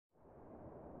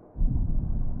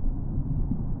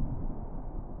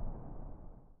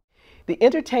The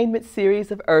Entertainment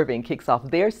Series of Irving kicks off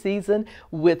their season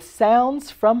with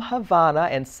sounds from Havana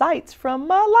and sights from a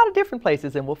lot of different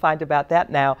places, and we'll find about that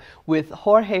now with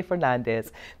Jorge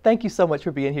Fernandez. Thank you so much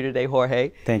for being here today,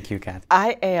 Jorge. Thank you, Kat.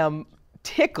 I am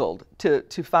tickled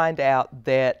to find out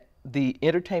that the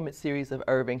Entertainment Series of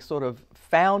Irving sort of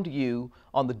found you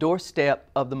on the doorstep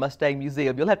of the Mustang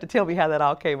Museum. You'll have to tell me how that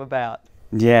all came about.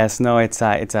 Yes, no, it's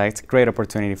a great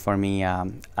opportunity for me.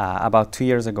 About 2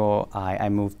 years ago, I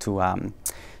moved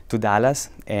to Dallas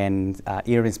and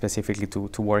Irving specifically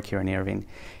to work here in Irving.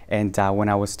 And when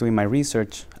I was doing my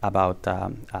research about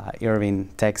Irving,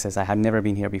 Texas, I had never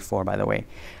been here before, by the way.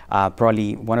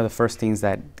 Probably one of the first things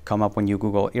that come up when you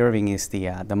Google Irving is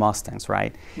the Mustangs,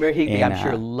 right? Where he, I'm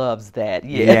sure, loves that.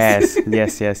 Yes.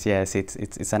 Yes.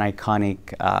 It's an iconic,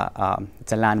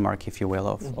 it's a landmark, if you will,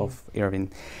 of Irving.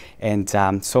 And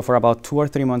so for about 2 or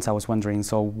 3 months, I was wondering,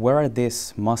 so where are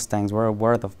these Mustangs? Where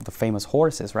are the famous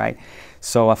horses, right?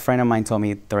 So a friend of mine told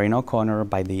me they're in O'Connor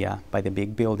by the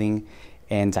big building.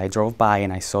 And I drove by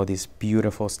and I saw this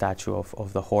beautiful statue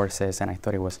of the horses, and I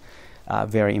thought it was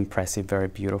very impressive, very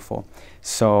beautiful.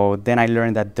 So then I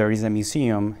learned that there is a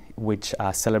museum which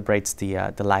celebrates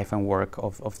the life and work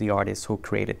of the artists who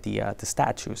created the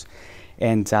statues.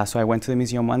 And so I went to the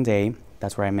museum one day.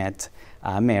 That's where I met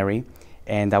Mary.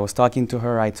 And I was talking to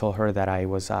her. I told her that I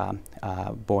was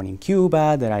born in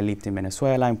Cuba, that I lived in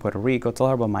Venezuela, in Puerto Rico.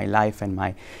 Told her about my life and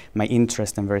my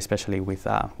interest, and very especially with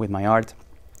my art.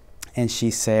 And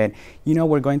she said, you know,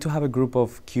 we're going to have a group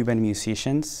of Cuban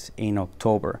musicians in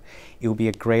October. It will be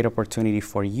a great opportunity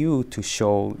for you to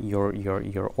show your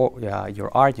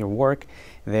art, your work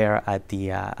there at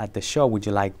the show. Would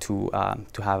you like to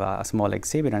have a small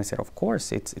exhibit? And I said, of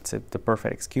course, it's the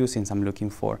perfect excuse since I'm looking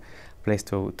for a place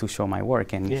to show my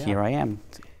work, and here I am.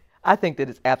 I think that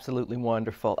it's absolutely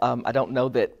wonderful. I don't know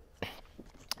that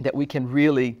we can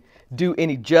really do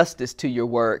any justice to your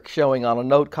work showing on a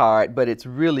note card, but it's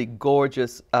really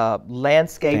gorgeous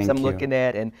landscapes I'm looking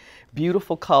at, and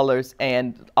beautiful colors.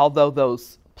 And although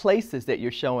those places that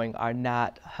you're showing are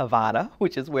not Havana,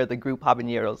 which is where the group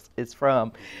Habaneros is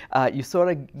from, you sort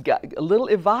of got a little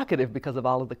evocative because of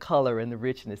all of the color and the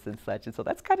richness and such, and so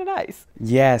that's kind of nice.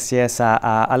 Yes.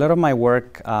 A lot of my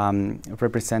work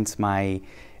represents my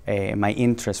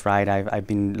interest, right? I've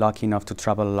been lucky enough to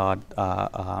travel a lot.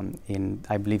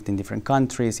 I've lived in different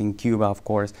countries, in Cuba, of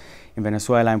course, in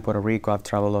Venezuela, in Puerto Rico. I've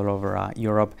traveled all over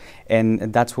Europe,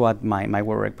 and that's what my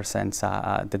work represents,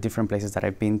 the different places that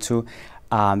I've been to.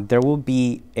 There will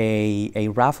be a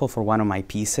raffle for one of my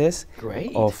pieces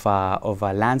of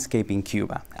a landscape in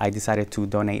Cuba. I decided to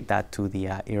donate that to the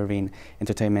Irving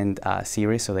Entertainment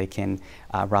Series so they can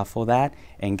raffle that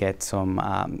and get some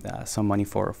money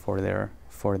for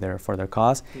their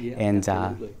cause, and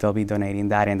they'll be donating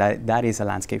that, and that is a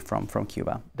landscape from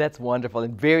Cuba. That's wonderful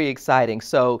and very exciting.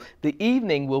 So the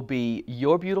evening will be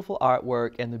your beautiful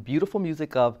artwork and the beautiful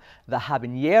music of the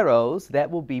Habaneros. That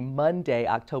will be Monday,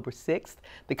 October 6th.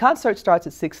 The concert starts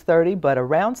at 6:30, but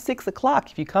around 6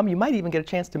 o'clock, if you come, you might even get a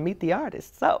chance to meet the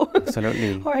artists. So,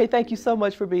 absolutely. Jorge, thank you so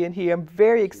much for being here. I'm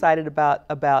very excited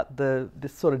about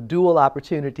this sort of dual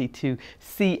opportunity to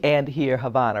see and hear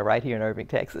Havana right here in Irving,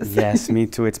 Texas. Yes, me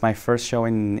too. It's my first show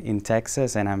in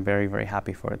Texas, and I'm very, very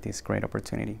happy for this great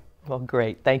opportunity. Well,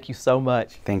 great. Thank you so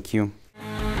much. Thank you.